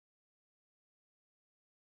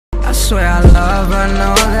I swear I love her,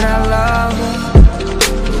 know that I love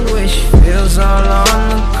her. The way she feels all on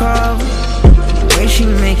the cover, the way she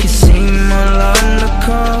make it seem all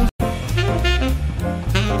undercover.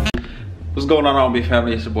 What's going on, R&B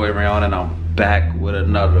family? It's your boy Rayon, and I'm back with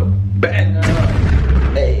another banger.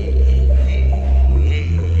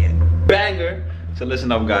 Banger. So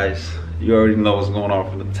listen up, guys. You already know what's going on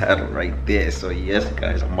from the title right there. So yes,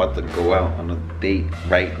 guys, I'm about to go out on a date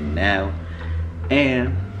right now,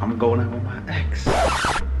 and I'm going out with my ex.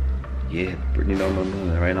 Yeah, Britney don't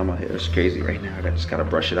know that right now. My hair is crazy right now. I just gotta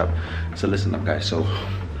brush it up. So listen up, guys. So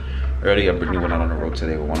earlier, Britney went out on the road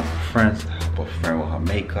today with one of her friends to help a friend with her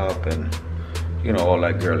makeup and, you know, all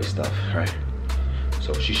that girly stuff, right?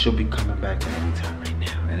 So she should be coming back at any time right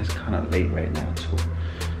now, and it's kind of late right now too.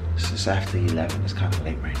 It's after 11. It's kind of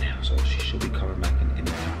late right now, so she should be coming back at any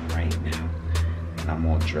time right now. And I'm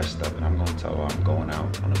all dressed up, and I'm gonna tell her I'm going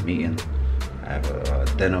out on a meeting. I have a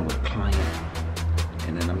dinner with a client,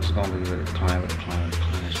 and then I'm just gonna be with a client,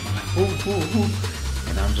 She's like, ooh.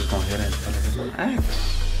 And I'm just gonna hit her and tell her it's my ex.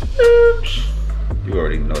 Oops. You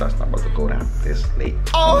already know that's not about to go down this late.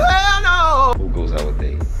 Oh hell no! Who goes out with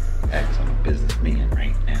their ex on a business meeting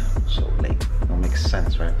right now so late? It don't make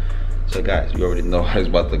sense, right? So guys, you already know how it's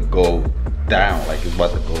about to go down. Like, it's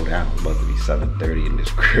about to go down. It's about to be 7:30 in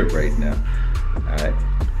this crib right now. Alright?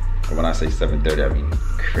 And when I say 7:30, I mean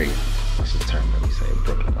crazy. That's the term that we say in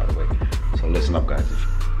Brooklyn, by the way. So listen up, guys.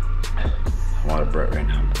 I want a breath right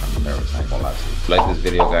now. I'm nervous. I ain't gonna lie to you. If you like this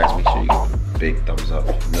video, guys, make sure you give it a big thumbs up.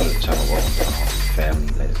 If you know the channel, welcome to our family.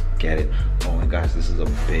 Let's get it. Oh, and guys, this is a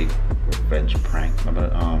big revenge prank.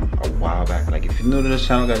 Remember a while back? Like, if you're new to this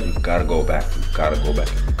channel, guys, you gotta go back. You gotta go back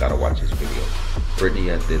and you gotta watch this video. Britney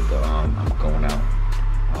did the I'm going out.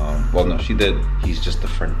 Well, no, she did he's just a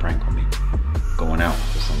friend prank on me. Going out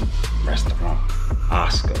to some restaurant.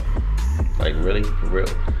 Oscar. Like, really? For real?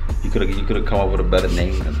 You could have come up with a better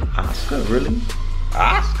name than Oscar, really?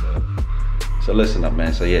 Oscar. So listen up,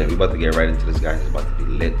 man. So yeah, we about to get right into this, guys. It's about to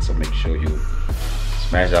be lit. So make sure you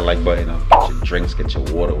smash that like button up, get your drinks, get your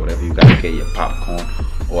water, whatever you gotta get, your popcorn,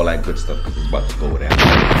 all that good stuff, because it's about to go down.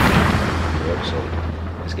 So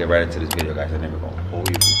let's get right into this video, guys. I never gonna hold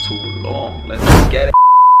you for too long. Let's get it.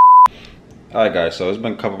 Alright, guys. So it's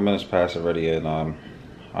been a couple minutes past already, and I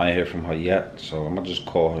ain't hear from her yet. So I'm gonna just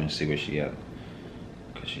call her and see where she at.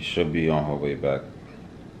 She should be on her way back.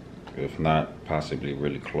 If not, possibly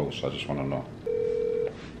really close. I just want to know.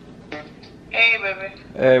 Hey, baby.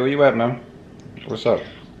 Hey, where you at, man? What's up?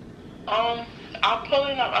 I'm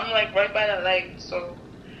pulling up. I'm like right by the lake, so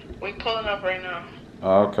we pulling up right now.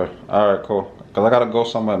 Oh, okay. All right, cool. Cause I gotta go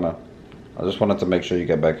somewhere, man. I just wanted to make sure you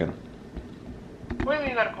get back in. What do you mean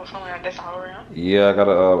you gotta go somewhere at this hour, yeah? Yeah, I got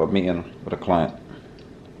a meeting with a client.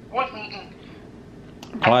 What meeting?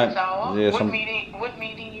 Client. At this hour? Yeah. What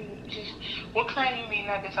meeting you just? What client you meeting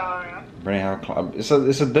at this hour, yeah? Britney,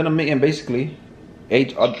 it's a dinner meeting basically.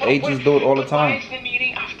 Agents do it all the time. Why is the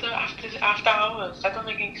meeting after hours? That don't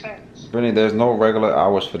make any sense. Britney, there's no regular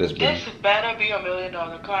hours for this business. This better be $1 million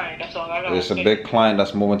client. That's all I got. It's a big client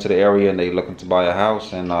that's moving to the area and they looking to buy a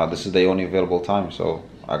house, and this is their only available time, so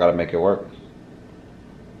I gotta make it work.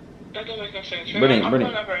 That don't make no sense.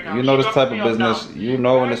 Britney, you know this type of business. You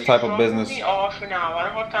know in this type of business. Me off for now. I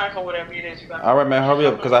don't have time for whatever it is. All right, man, hurry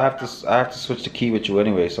up, because I have to switch the key with you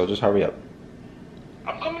anyway. So just hurry up.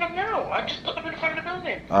 I'm coming up now. I just put up in front of the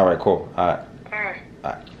building. All right, cool. All right. All right.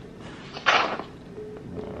 All right.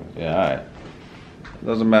 Yeah, all right. It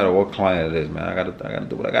doesn't matter what client it is, man. I gotta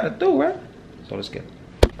do what I gotta do, right? So let's get it.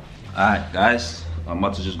 All right, guys. I'm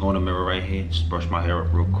about to just go in the mirror right here. Just brush my hair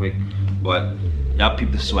up real quick. But y'all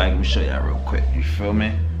peep the swag. Let me show y'all real quick. You feel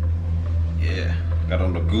me? Yeah. Got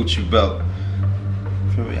on the Gucci belt.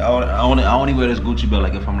 Feel me? I only wear this Gucci belt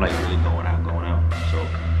like if I'm like really going out. So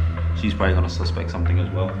she's probably gonna suspect something as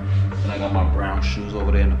well. And I got my brown shoes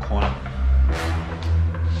over there in the corner.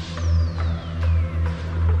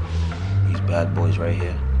 These bad boys right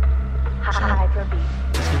here. So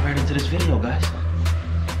let's get right into this video, guys.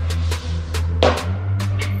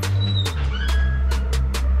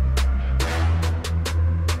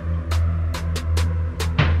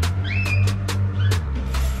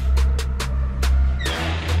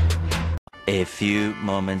 A few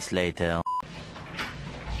moments later.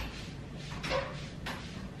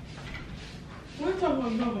 We're talking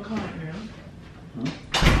about you have a client, man. We're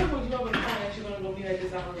talking about you have a client you're gonna go meet at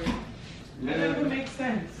this hour. That doesn't make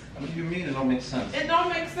sense. What do you mean it don't make sense? It don't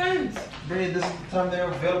make sense. Britney, this is the time they're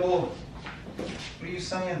available. What are you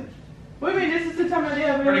saying? What do you mean this is the time that they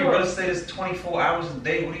have Britney, real estate is 24 hours a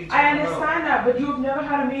day. What are you talking about? I understand that, but you've never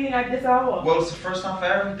had a meeting at this hour. Well, it's the first time for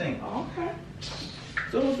everything. Okay.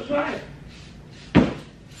 So who's the client?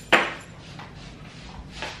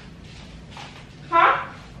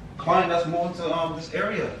 that's moving to this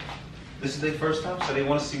area. This is their first time, so they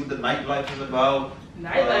want to see what the nightlife is about.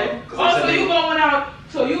 Nightlife. Oh, so you going out?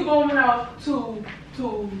 So you going out to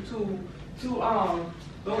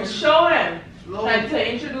show them, like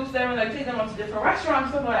to introduce them, and like take them out to different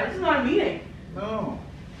restaurants, stuff like that. This is not a meeting. No.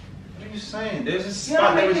 What are you saying? There's this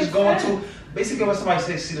spot they were just going to. Basically, when somebody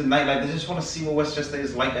says see the nightlife, they just want to see what Westchester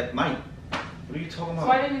is like at night. What are you talking about? So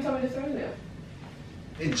why didn't you tell me this earlier?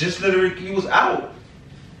 It just literally, he was out.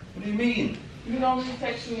 What do you mean? You normally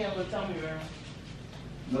text me and would tell me, right?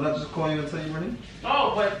 Did I just call you and tell you, Britney?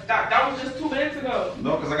 No, but that was just 2 minutes ago.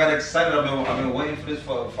 No, because I got excited. I've been waiting for this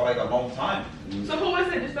for like a long time. So who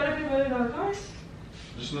is it? This better be really on the car?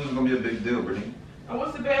 Just know it's gonna be a big deal, Britney. And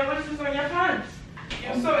what's the bad? What is this on your pants?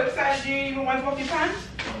 You're so excited you didn't even wipe off your pants?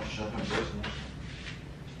 Oh, shut up, business.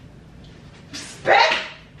 Spit!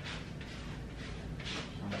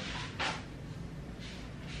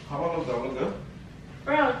 How about I look good?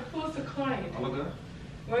 Brown, who's the client? I look good?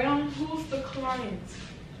 Rayon, who's the client?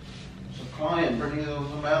 It's a client, Britney. It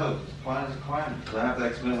doesn't matter. Client is a client. I have to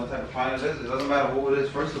explain what type of client it is. It doesn't matter who it is,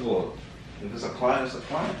 first of all. If it's a client, it's a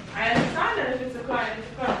client. I understand that if it's a client,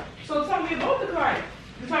 it's a client. So tell me about the client.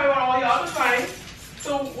 You tell me about all your other clients.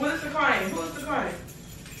 So what is the client? Who is the client?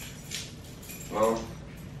 Well,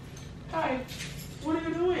 Hi. What are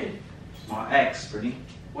you doing? it's my ex, Britney.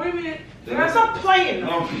 What do you mean? Stop playing.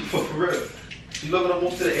 No, for real. She's looking to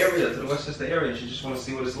move to the area, to the Westchester area. She just want to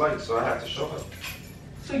see what it's like, so I have to show her.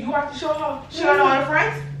 So you have to show her. She got no other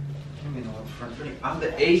friends? I don't mean no other friends, Britney. I'm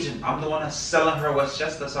the agent. I'm the one that's selling her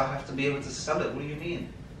Westchester, so I have to be able to sell it. What do you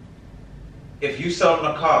mean? If you sell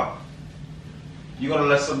a car, you're gonna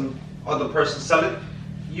let some other person sell it?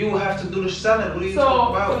 You have to do the selling. What are you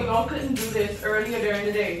talking about? So y'all couldn't do this earlier during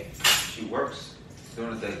the day? She works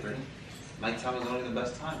during the day, Britney. Nighttime is only the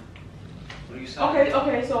best time. What are you saying?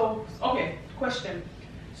 Okay, question.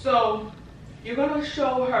 So, you're gonna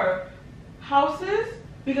show her houses?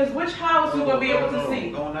 Because which house you gonna be able to see?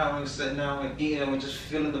 We're going out and sitting down and eating and we're just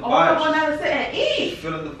feeling the vibes. Oh, we're going out and sit and eat?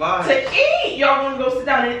 Feeling the vibes. To eat? Y'all gonna go sit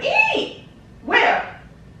down and eat? Where?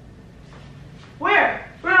 Where?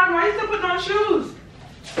 Brown, why are you still putting on shoes?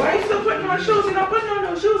 Why are you still putting on shoes? You're not putting on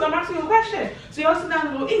no shoes. I'm asking you a question. So y'all sit down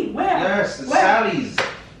and go eat. Where? Yes, it's Where? Sally's.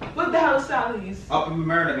 What the hell is Sally's? Up in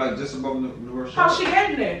Merrick, like just above the North Shore. How's she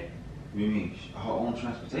getting there? What do you mean? Her own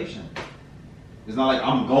transportation. It's not like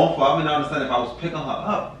I'm going for. I mean, I understand if I was picking her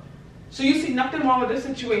up. So you see nothing wrong with this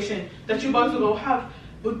situation that you about to go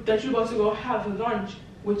have lunch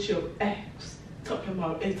with your ex. Talking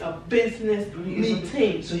about it's a business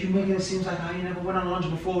meeting. So you making it seem like I ain't never went on lunch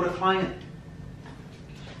before with a client.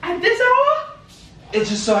 At this hour? It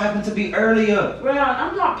just so happened to be earlier. Rayon,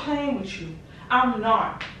 I'm not playing with you. I'm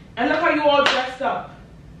not. And look how you all dressed up.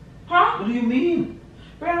 Huh? What do you mean?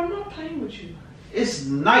 Rayon, I'm not playing with you. It's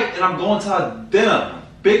night and I'm going to a dinner.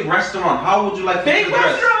 Big restaurant. How would you like for me to dress?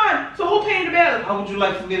 Big restaurant! So who paying the bill? How would you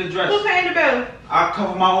like for me to dress? Who's paying the bill? I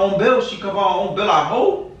cover my own bill. She cover her own bill, I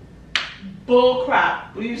hope. Bull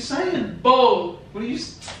crap. What are you saying? Bull. What are you...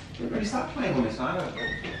 Everybody stop playing with me, son. I gotta go.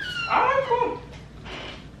 Alright, cool.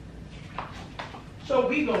 So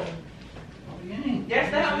we going. Oh, we ain't.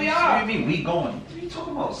 Yes, the hell we What are. do you mean, we going? What are you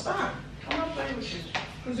talking about? Stop. I'm not playing with you.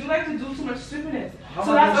 Because you like to do too much stupidness. How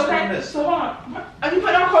So am I that's doing okay. stupidness? So hold on. Are you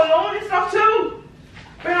putting on cologne and stuff too?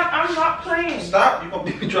 Brown, I'm not playing. Stop. You're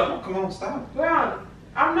going to be drunk. Come on, stop. Brown,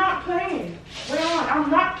 I'm not playing. Brown,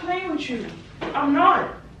 I'm not playing with you. I'm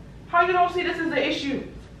not. How you don't see this as the issue?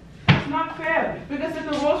 It's not fair. Because if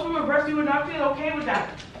the roles were reversed, you would not feel okay with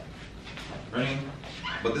that. Britney,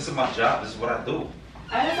 but this is my job. This is what I do.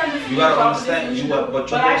 I understand this is You your gotta job, understand. this is You your but you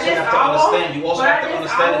job. also have to understand. You also have to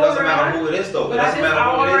understand. It doesn't matter who it is, though. It But at doesn't this matter who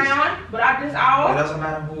hour, it is. Rayon, but at this It hour, doesn't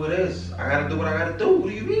matter who it is. I gotta do what I gotta do. What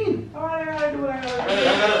do you mean? I gotta do what I gotta do.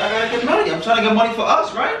 I gotta get money. I'm trying to get money for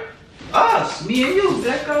us, right? Us, me and you.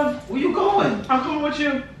 Let's go. Where you going? I'm coming with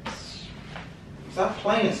you. Stop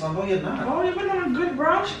playing, son. No, you're not. Oh, you put on good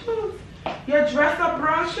brown shoes. You're dressed up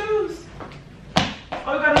brown shoes.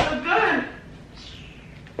 Oh, you gotta look good.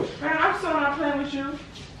 Man, I'm so not playing with you.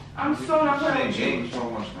 I'm so not playing with you. Games so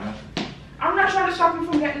much, man. I'm not trying to stop you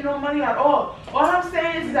from getting no money at all. All I'm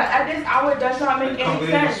saying is that at this hour it does not make Come any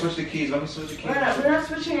here, let me sense. switch the keys. Let me switch the keys. We're not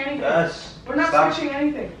switching anything. Yes. We're not Stop. switching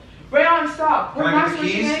anything. Rayon, stop. We're Can I not get the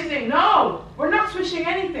switching keys? anything. No, we're not switching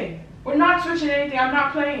anything. We're not switching anything. I'm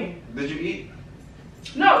not playing. Did you eat?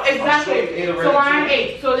 No, sure exactly. you ate already, So I too.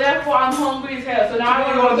 ain't. So therefore I'm hungry as hell. So now What I'm you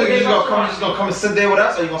gonna gonna go do? to You the just gonna come and sit there with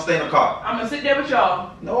us, or you gonna stay in the car? I'm gonna sit there with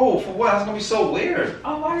y'all. No, for what? That's gonna be so weird.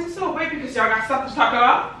 Oh, why is it so weird? Because y'all got stuff to talk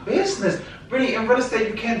about? Business. Britney, in real estate,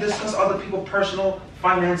 you can't discuss other people's personal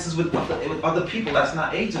finances with other people. That's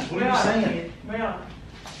not agents. What are you saying? Rayon,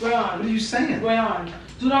 Rayon. What are you saying? Rayon,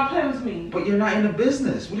 do not play with me. But you're not in the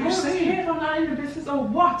business. What are you I don't saying? care if I'm not in the business or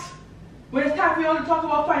what. When it's time for you all to talk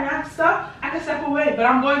about finance stuff, I can step away, but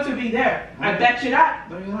I'm going to be there. I bet you that.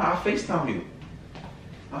 No, you're not. I'll FaceTime you.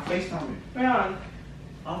 I'll FaceTime you. Rayon.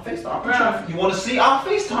 I'll FaceTime you. You want to see? I'll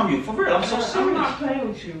FaceTime you. For real. I'm so serious. I'm not playing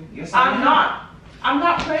with you. Yes, I'm not. I'm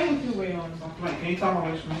not playing with you, Rayon. I'm playing. Can you tell my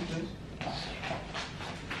wife for me, please?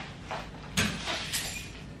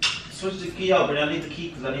 Switch the key out, but I need the key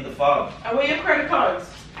because I need the fob. And where your credit cards?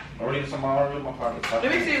 I already in my pocket.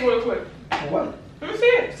 Let me see it real quick. For what? Let me see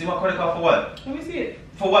it. See my credit card for what? Let me see it.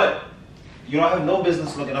 For what? You don't have no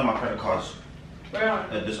business looking at my credit cards Rayon.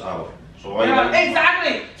 at this hour. So why Rayon.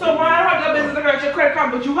 Exactly. So why I don't have no business to get your credit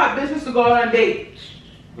card, but you have business to go on a date?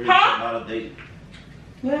 Huh? Not a date.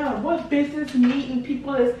 Yeah, what business meeting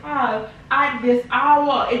people is have at this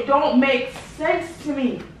hour? It don't make sense to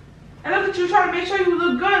me. And look at you trying to make sure you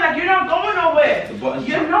look good, like you're not going nowhere. The button's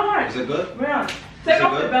You're not. Is it good? Rayon, take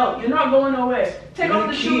off the belt. You're not going nowhere. Take off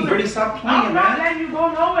the shoes. Britney, stop playing, I'm not man. letting you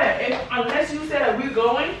go nowhere. Unless you say that we're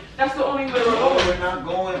going, that's the only way we're No, going. we're not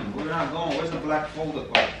going. We're not going. Where's the black folder?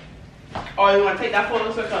 Or you want to take that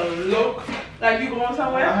photo so it can look like you going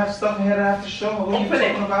somewhere? I have stuff ahead I have to show her. What are you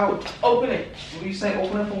talking about? Open it. What are you saying?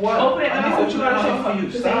 Open it for what? Open it. Let me see what you gotta show for her. you.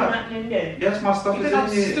 Because ain't Stop. nothing in there. Yes, my stuff Because is I'm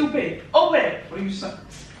in there. stupid. Open it. What are you saying?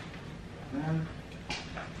 Man.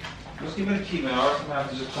 Just give me the key, man. Or else I'm gonna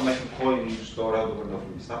have to just come back and call you and you just throw it out the window for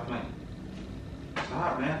me. Stop playing.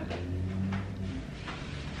 Stop, man.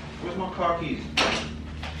 Where's my car keys?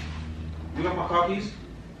 You got my car keys?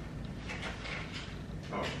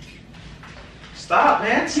 Oh. Stop,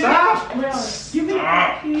 man. Stop. Give me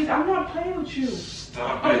the keys. I'm not playing with you.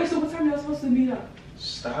 Stop Okay, it. so what time y'all supposed to meet up?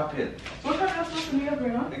 Stop it. What time y'all supposed to meet up,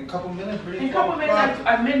 Rayon? In a couple minutes, really. In a couple minutes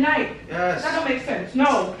at midnight. Yes. That don't make sense.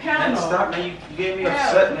 No, hell Man, no. stop, man. You gave me Hell.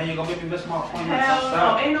 upset, man. You're gonna make me miss my appointment. Hell no.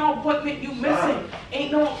 Stop. Ain't no appointment you Stop. missing.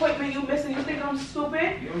 Ain't no appointment you missing. You think I'm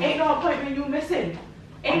stupid? You- Ain't no appointment you missing.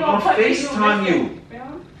 Ain't I'm no gonna appointment FaceTime you you. missing.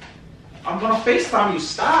 Rayon? I'm gonna FaceTime you.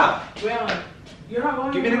 Stop. Rayon, you're not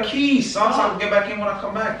going Give me the anywhere. keys, son, so I can get back in when I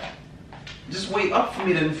come back. Just wait up for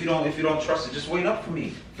me then if you don't trust it. Just wait up for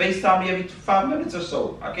me. FaceTime me every 5 minutes or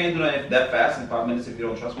so. I can't do that fast in 5 minutes if you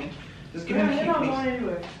don't trust me. Just give me the Rayon, key, you're not going please.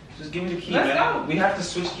 anywhere. Just give me the key, Let's man. go. We have to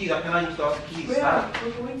switch keys. I cannot use the other keys. Rayon, Stop.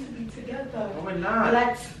 we're going to be together. No, we're not.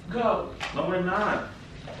 Let's go. No, we're not.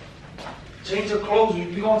 Change your clothes.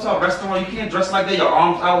 You going to a restaurant. You can't dress like that. Your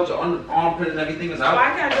arms out, your armpit and everything is out.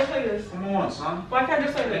 Why can't I just like this? Come on, son. Why can't I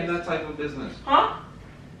just like Ain't this? that type of business. Huh?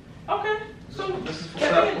 Okay. So, This is for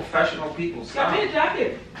get me, professional people. get Stop. me a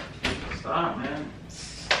jacket. Stop, man.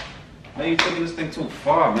 Man, you taking this thing too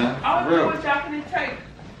far, man. I For don't know real. what jacket to take.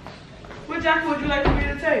 What jacket would you like for me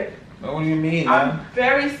to take? What do you mean, I'm man?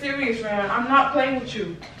 very serious, man. I'm not playing with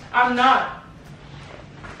you. I'm not.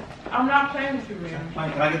 I'm not playing with you, man.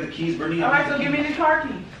 Can I get the keys, Britney? Alright, so give me the car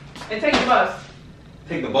key. And take the bus.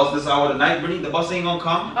 Take the bus this hour of the night, Britney? The bus ain't gonna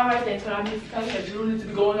come? Alright then, so I need to tell you that you don't need to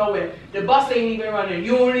be going nowhere. The bus ain't even running.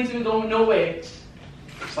 You don't need to be going nowhere.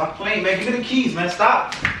 Stop playing, man. Give me the keys, man.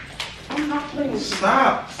 Stop. I'm not playing with you.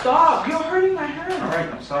 Stop. Stop. You're hurting my hand.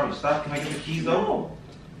 Alright, I'm sorry. Stop. Can I get the keys, though? No.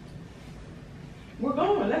 We're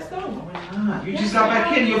going. Let's go. You just got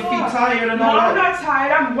back in. Your feet tired and No, all I'm that. not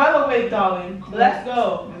tired. I'm well awake, darling. Let's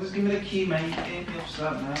go. Man, just give me the key, man. You can't be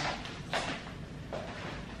upset, man.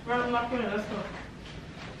 Run, lock in. Let's go.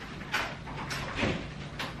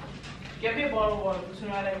 Get me a bottle of water. Because you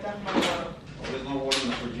know I like that my water. Oh, there's no water in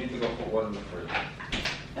the fridge. You need to go put water in the fridge.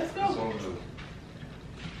 Let's That's go. all good.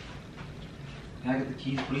 Can I get the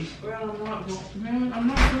keys, please? Well, I'm not going. Man, I'm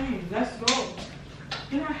not playing. Let's go.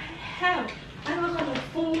 You know, hell, I look like a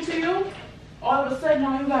fool to you. All of a sudden,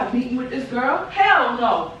 now you got a meeting with this girl? Hell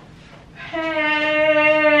no.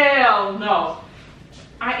 Hell no.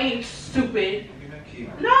 I ain't stupid. Give me the key,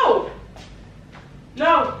 man. No.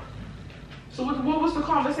 No. So what was the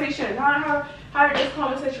conversation? How did this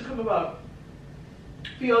conversation come about?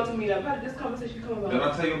 For y'all to meet up. How did this conversation come about? Did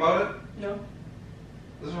I tell you about it? No.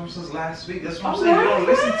 This is what I'm saying last week. That's what I'm Oh, saying. You don't last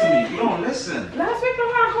listen to me. week? You don't listen. Last week,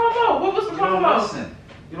 no, how to come about? What was the You convo? don't listen.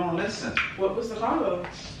 You don't listen. What was the convo?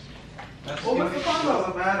 That's What was the It convo?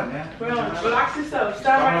 doesn't matter, man. It doesn't matter. Relax yourself. She's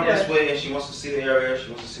Stand coming right up this there. way and she wants to see the area.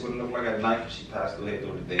 She wants to see what it looked like at night. She passed through here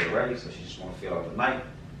during the day already, so she just want to feel out the night.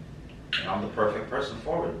 And I'm the perfect person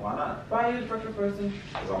for it. Why not? Why are you the perfect person?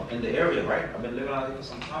 Because I'm in the area, right? I've been living out here for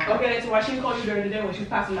some time. Okay, so why she didn't call you during the day when she was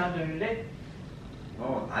passing out during the day?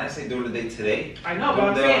 No, I didn't say during the day today. I know, but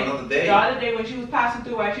I'm During saying another day. the other day when she was passing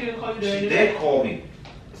through, why she didn't call you during She the day? did call me.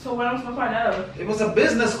 So when I'm supposed to find out? It was a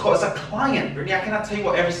business call. It's a client, Brittany. I cannot tell you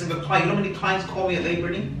what every single client. You know how many clients call me a day,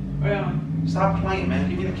 Brittany? Yeah. Stop playing, man.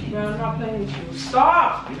 Give me the key. Man, I'm not playing with you.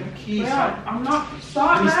 Stop. Give me the key. Man, I'm not.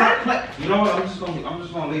 Stop, Stop man. playing. You know what? I'm just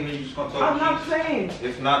gonna leave and you just gonna talk. I'm not playing.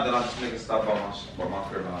 If not, then I'll just make a stop by my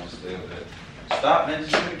crib and I'll just stay with it. Stop, man.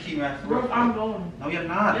 Just give me the key, man. Bro, I'm going. No, you're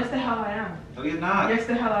not. Yes, the hell I am. No, you're not. Yes,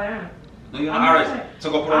 the hell I am. No, you're I'm not. not Alright,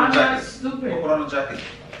 so go put on I'm the jacket. not stupid. Go put on the jacket.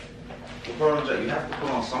 Go put on the jacket. You have to put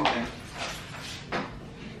on something.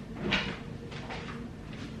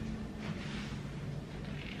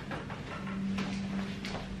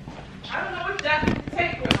 I don't know what jacket to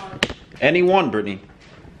take with on. Any one, Britney. You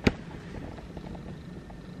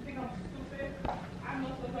think I'm stupid? I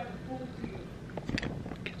must look like a fool to you.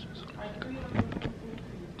 I really look like a fool to you.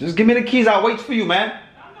 Just give me the keys. I'll wait for you, man.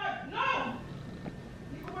 I'm not. No.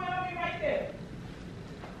 You can wait on me right there.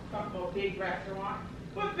 Talk about big restaurant.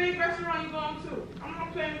 What big restaurant you going to? I'm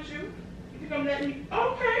not playing with you. You think I'm letting you?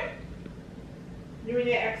 Okay. You and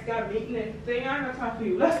your ex got a meeting and thing. I ain't got time for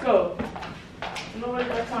you. Let's go. Nobody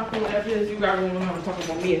got time for whatever it is you got going on. Talking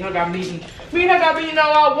about me and I got meeting. Me and I got meeting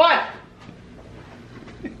all what?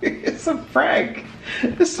 It's a prank.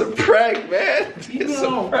 It's a prank, man. Leave me It's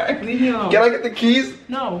alone. a prank. Leave me alone. Can I get the keys?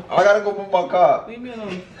 No. I gotta go put my car. Leave me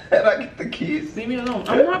alone. Can I get the keys? Leave me alone.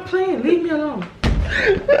 I'm not playing. Leave me alone.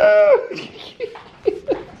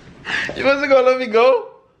 You wasn't gonna let me go?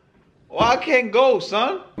 Well, I can't go,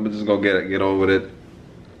 son. I'm just gonna get over it.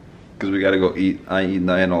 Cause we gotta go eat. I ain't eating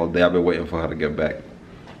nothing all day. I've been waiting for her to get back.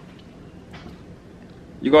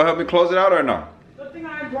 You gonna help me close it out or no? Good thing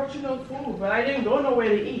I brought you no food, but I didn't go nowhere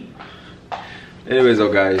to eat. Anyways,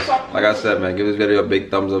 though, guys, like I said, man, give this video a big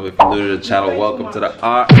thumbs up if you're new to the channel. Welcome to the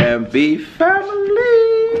R&B family.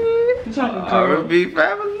 R&B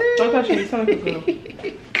family. Don't touch me. Tell me, girl.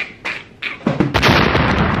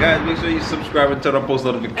 Guys, make sure you subscribe and turn on post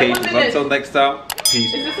notifications. Until next time,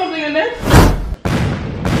 peace. Is there something in this?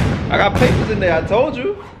 I got papers in there, I told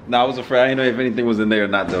you. Nah, I was afraid. I didn't know if anything was in there or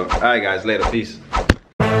not, though. All right, guys, later. Peace.